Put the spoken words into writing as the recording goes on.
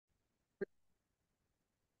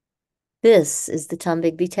This is the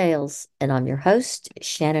Tombigbee Tales, and I'm your host,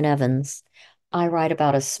 Shannon Evans. I write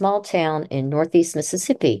about a small town in northeast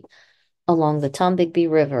Mississippi along the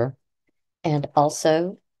Tombigbee River and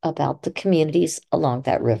also about the communities along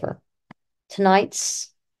that river.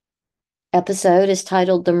 Tonight's episode is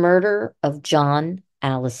titled The Murder of John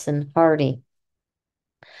Allison Hardy.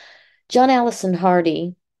 John Allison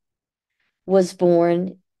Hardy was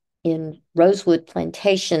born in Rosewood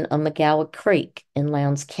Plantation on McGowan Creek in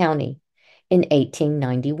Lowndes County in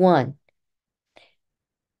 1891.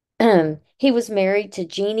 He was married to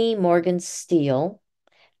Jeannie Morgan Steele,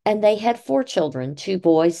 and they had four children, two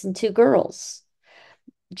boys and two girls.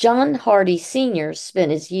 John Hardy Sr.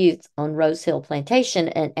 spent his youth on Rose Hill Plantation,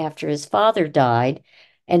 and after his father died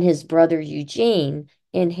and his brother Eugene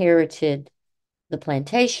inherited the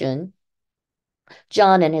plantation,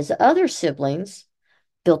 John and his other siblings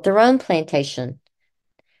built their own plantation,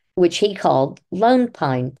 which he called Lone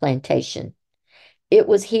Pine Plantation. It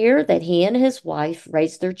was here that he and his wife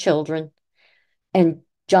raised their children, and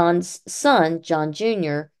John's son, John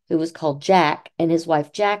Jr., who was called Jack, and his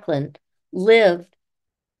wife Jacqueline lived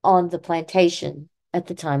on the plantation at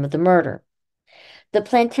the time of the murder. The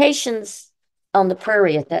plantations on the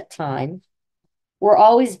prairie at that time were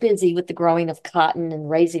always busy with the growing of cotton and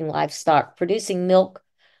raising livestock, producing milk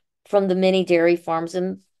from the many dairy farms,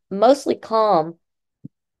 and mostly calm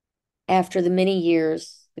after the many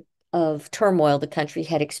years of turmoil the country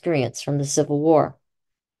had experienced from the Civil War.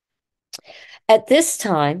 At this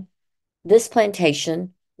time, this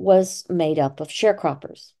plantation was made up of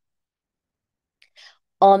sharecroppers.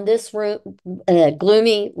 On this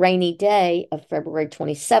gloomy, rainy day of February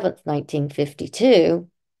 27th, 1952,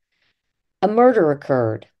 a murder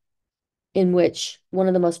occurred in which one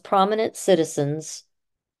of the most prominent citizens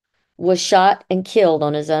was shot and killed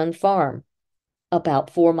on his own farm about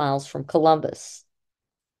 4 miles from Columbus.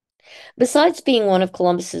 Besides being one of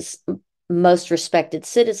Columbus's most respected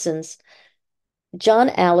citizens, John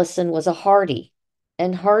Allison was a Hardy,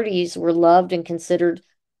 and Hardys were loved and considered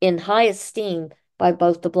in high esteem by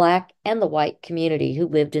both the black and the white community who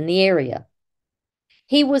lived in the area.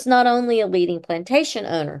 He was not only a leading plantation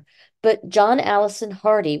owner, but John Allison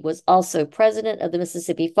Hardy was also president of the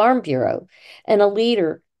Mississippi Farm Bureau and a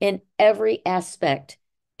leader in every aspect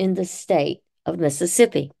in the state of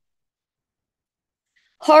Mississippi.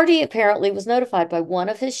 Hardy apparently was notified by one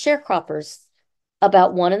of his sharecroppers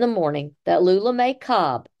about 1 in the morning that Lula Mae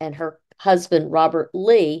Cobb and her husband, Robert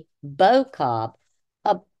Lee Bo Cobb,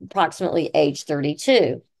 approximately age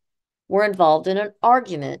 32, were involved in an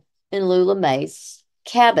argument in Lula Mae's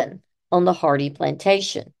cabin on the Hardy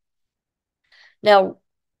plantation. Now,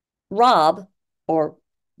 Rob, or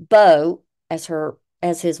Bo,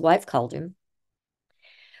 as his wife called him,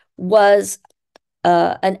 was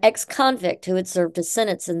an ex-convict who had served a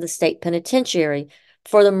sentence in the state penitentiary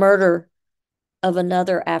for the murder of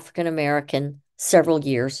another African American several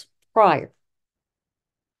years prior.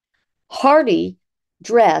 Hardy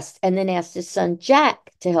dressed and then asked his son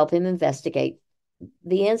Jack to help him investigate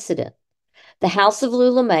the incident. The house of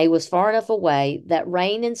Lula Mae was far enough away that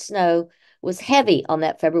rain and snow was heavy on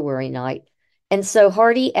that February night, and so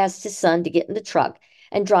Hardy asked his son to get in the truck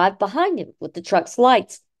and drive behind him with the truck's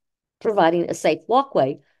lights, providing a safe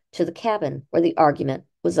walkway to the cabin where the argument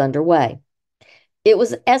was underway. It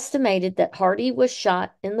was estimated that Hardy was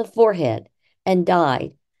shot in the forehead and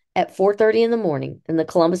died at 4:30 in the morning in the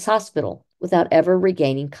Columbus Hospital without ever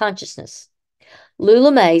regaining consciousness.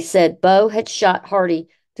 Lula Mae said Bo had shot Hardy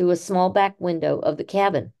through a small back window of the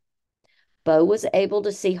cabin. Bo was able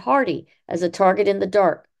to see Hardy as a target in the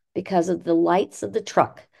dark because of the lights of the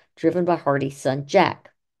truck driven by Hardy's son Jack.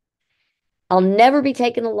 "I'll never be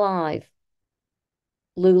taken alive,"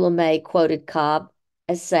 Lula Mae quoted Cobb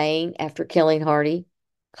as saying after killing Hardy.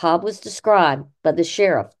 Cobb was described by the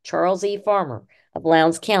sheriff, Charles E. Farmer of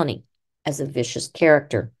Lowndes County, as a vicious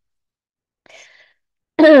character.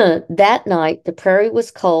 That night, the prairie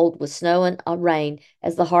was cold with snow and rain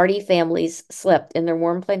as the Hardy families slept in their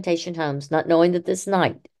warm plantation homes, not knowing that this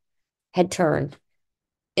night had turned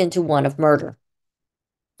into one of murder.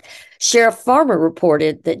 Sheriff Farmer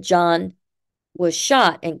reported that John was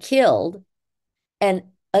shot and killed and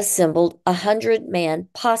assembled 100-man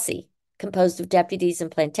posse composed of deputies and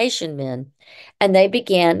plantation men, and they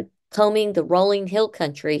began combing the rolling hill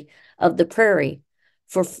country of the prairie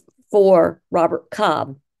for Robert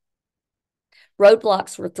Cobb.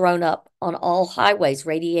 Roadblocks were thrown up on all highways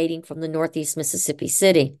radiating from the northeast Mississippi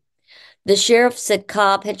city. The sheriff said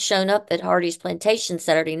Cobb had shown up at Hardy's plantation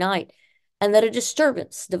Saturday night and that a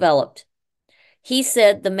disturbance developed. He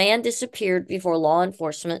said the man disappeared before law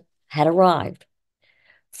enforcement had arrived.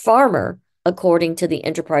 Farmer according to the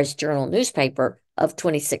Enterprise Journal newspaper of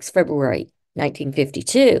 26 February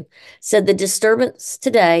 1952, said the disturbance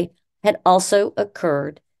today had also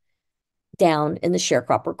occurred down in the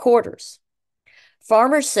sharecropper quarters.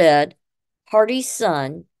 Farmer said Hardy's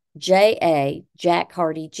son, J.A. Jack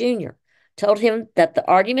Hardy Jr., told him that the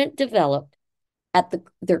argument developed at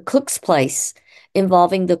their cook's place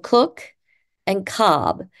involving the cook and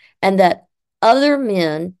Cobb, and that other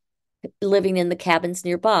men living in the cabins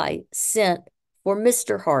nearby sent for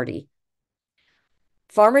Mr. Hardy.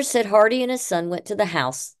 Farmer said Hardy and his son went to the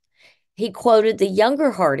house. He quoted the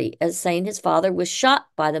younger Hardy as saying his father was shot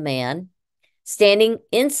by the man standing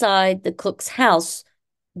inside the cook's house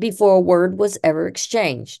before a word was ever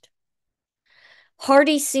exchanged.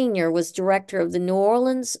 Hardy Sr. was director of the New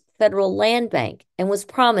Orleans Federal Land Bank and was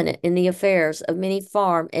prominent in the affairs of many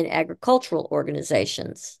farm and agricultural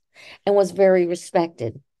organizations and was very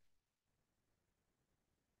respected.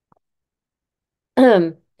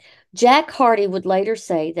 Jack Hardy would later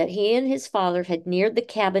say that he and his father had neared the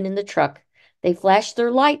cabin in the truck. They flashed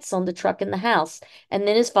their lights on the truck in the house, and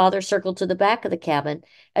then his father circled to the back of the cabin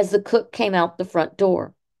as the cook came out the front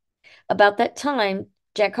door. About that time,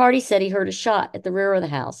 Jack Hardy said he heard a shot at the rear of the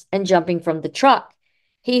house, and jumping from the truck,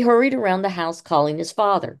 he hurried around the house calling his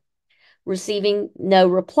father. Receiving no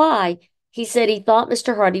reply, he said he thought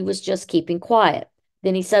Mr. Hardy was just keeping quiet.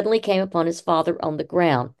 Then he suddenly came upon his father on the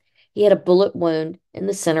ground. He had a bullet wound in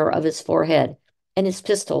the center of his forehead, and his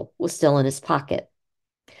pistol was still in his pocket.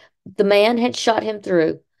 The man had shot him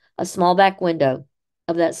through a small back window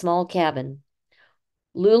of that small cabin.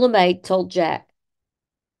 Lula May told Jack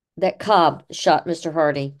that Cobb shot Mr.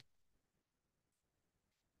 Hardy.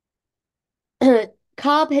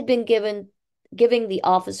 Cobb had been giving the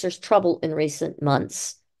officers trouble in recent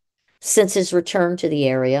months since his return to the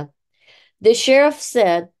area. The sheriff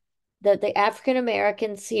said that the African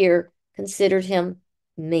Americans here considered him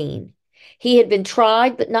mean. He had been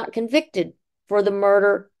tried but not convicted for the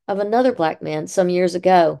murder of another black man some years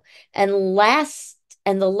ago, and the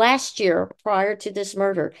last year prior to this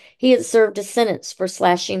murder, he had served a sentence for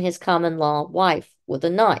slashing his common law wife with a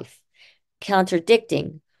knife,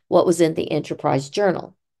 contradicting what was in the Enterprise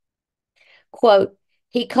Journal. Quote,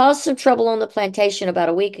 he caused some trouble on the plantation about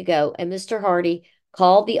a week ago, and Mr. Hardy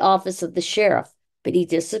called the office of the sheriff, but he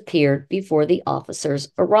disappeared before the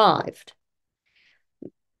officers arrived.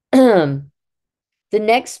 The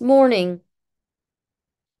next morning,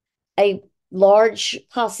 a large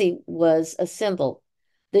posse was assembled.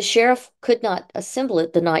 The sheriff could not assemble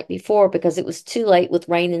it the night before because it was too late with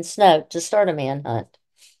rain and snow to start a manhunt.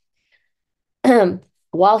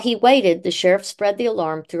 While he waited, the sheriff spread the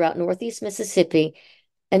alarm throughout northeast Mississippi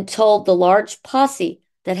and told the large posse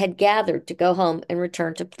that had gathered to go home and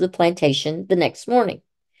return to the plantation the next morning.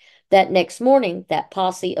 That next morning, that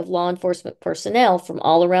posse of law enforcement personnel from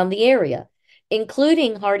all around the area,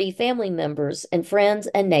 including Hardy family members and friends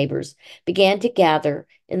and neighbors, began to gather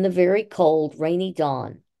in the very cold, rainy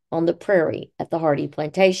dawn on the prairie at the Hardy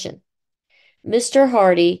plantation.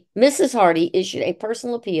 Mrs. Hardy issued a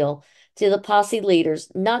personal appeal to the posse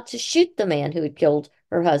leaders not to shoot the man who had killed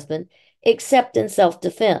her husband, except in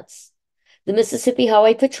self-defense. The Mississippi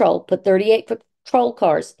Highway Patrol put 38 patrol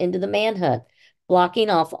cars into the manhunt, blocking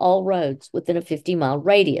off all roads within a 50-mile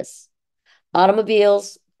radius.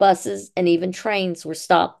 Automobiles, buses, and even trains were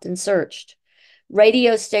stopped and searched.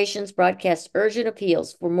 Radio stations broadcast urgent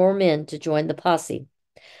appeals for more men to join the posse.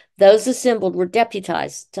 Those assembled were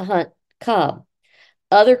deputized to hunt Cobb.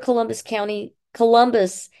 Other Columbus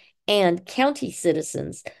and county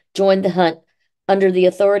citizens joined the hunt under the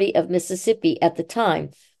authority of Mississippi at the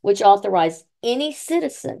time, which authorized any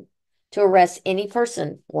citizen to arrest any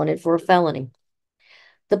person wanted for a felony.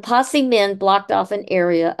 The posse men blocked off an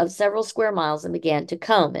area of several square miles and began to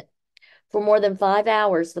comb it. For more than 5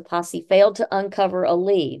 hours, the posse failed to uncover a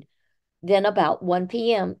lead. Then, about 1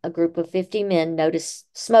 p.m., a group of 50 men noticed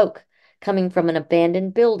smoke coming from an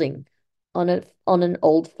abandoned building on an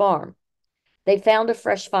old farm. They found a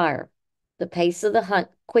fresh fire. The pace of the hunt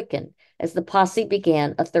quickened as the posse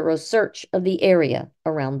began a thorough search of the area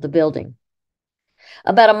around the building.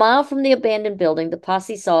 About a mile from the abandoned building, the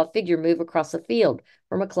posse saw a figure move across a field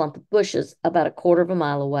from a clump of bushes about a quarter of a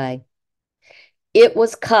mile away. It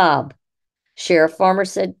was Cobb. Sheriff Farmer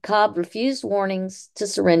said Cobb refused warnings to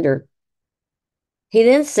surrender. He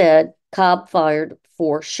then said Cobb fired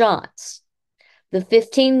 4 shots. The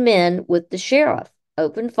 15 men with the sheriff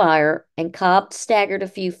opened fire, and Cobb staggered a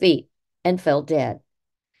few feet and fell dead.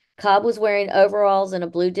 Cobb was wearing overalls and a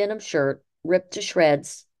blue denim shirt, ripped to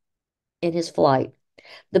shreds in his flight.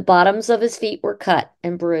 The bottoms of his feet were cut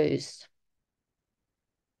and bruised.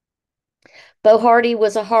 Bo Hardy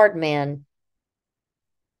was a hard man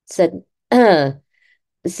said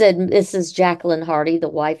said Mrs. Jacqueline Hardy, the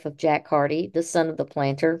wife of Jack Hardy, the son of the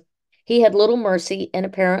planter. He had little mercy and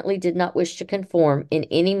apparently did not wish to conform in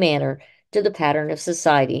any manner to the pattern of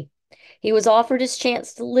society. He was offered his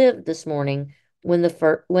chance to live this morning when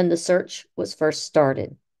the search was first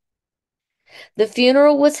started. The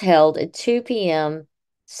funeral was held at 2 p.m.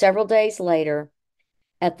 several days later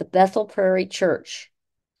at the Bethel Prairie Church,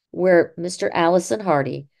 where Mr. Allison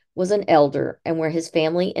Hardy was an elder and where his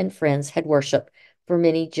family and friends had worshiped for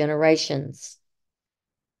many generations.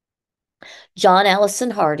 John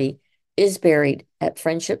Allison Hardy is buried at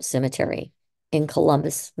Friendship Cemetery in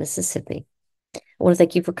Columbus, Mississippi. I want to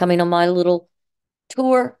thank you for coming on my little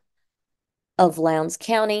tour of Lowndes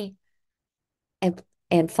County and,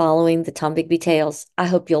 and following the Tom Bigby Tales. I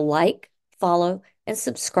hope you'll like, follow, and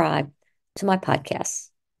subscribe to my podcast.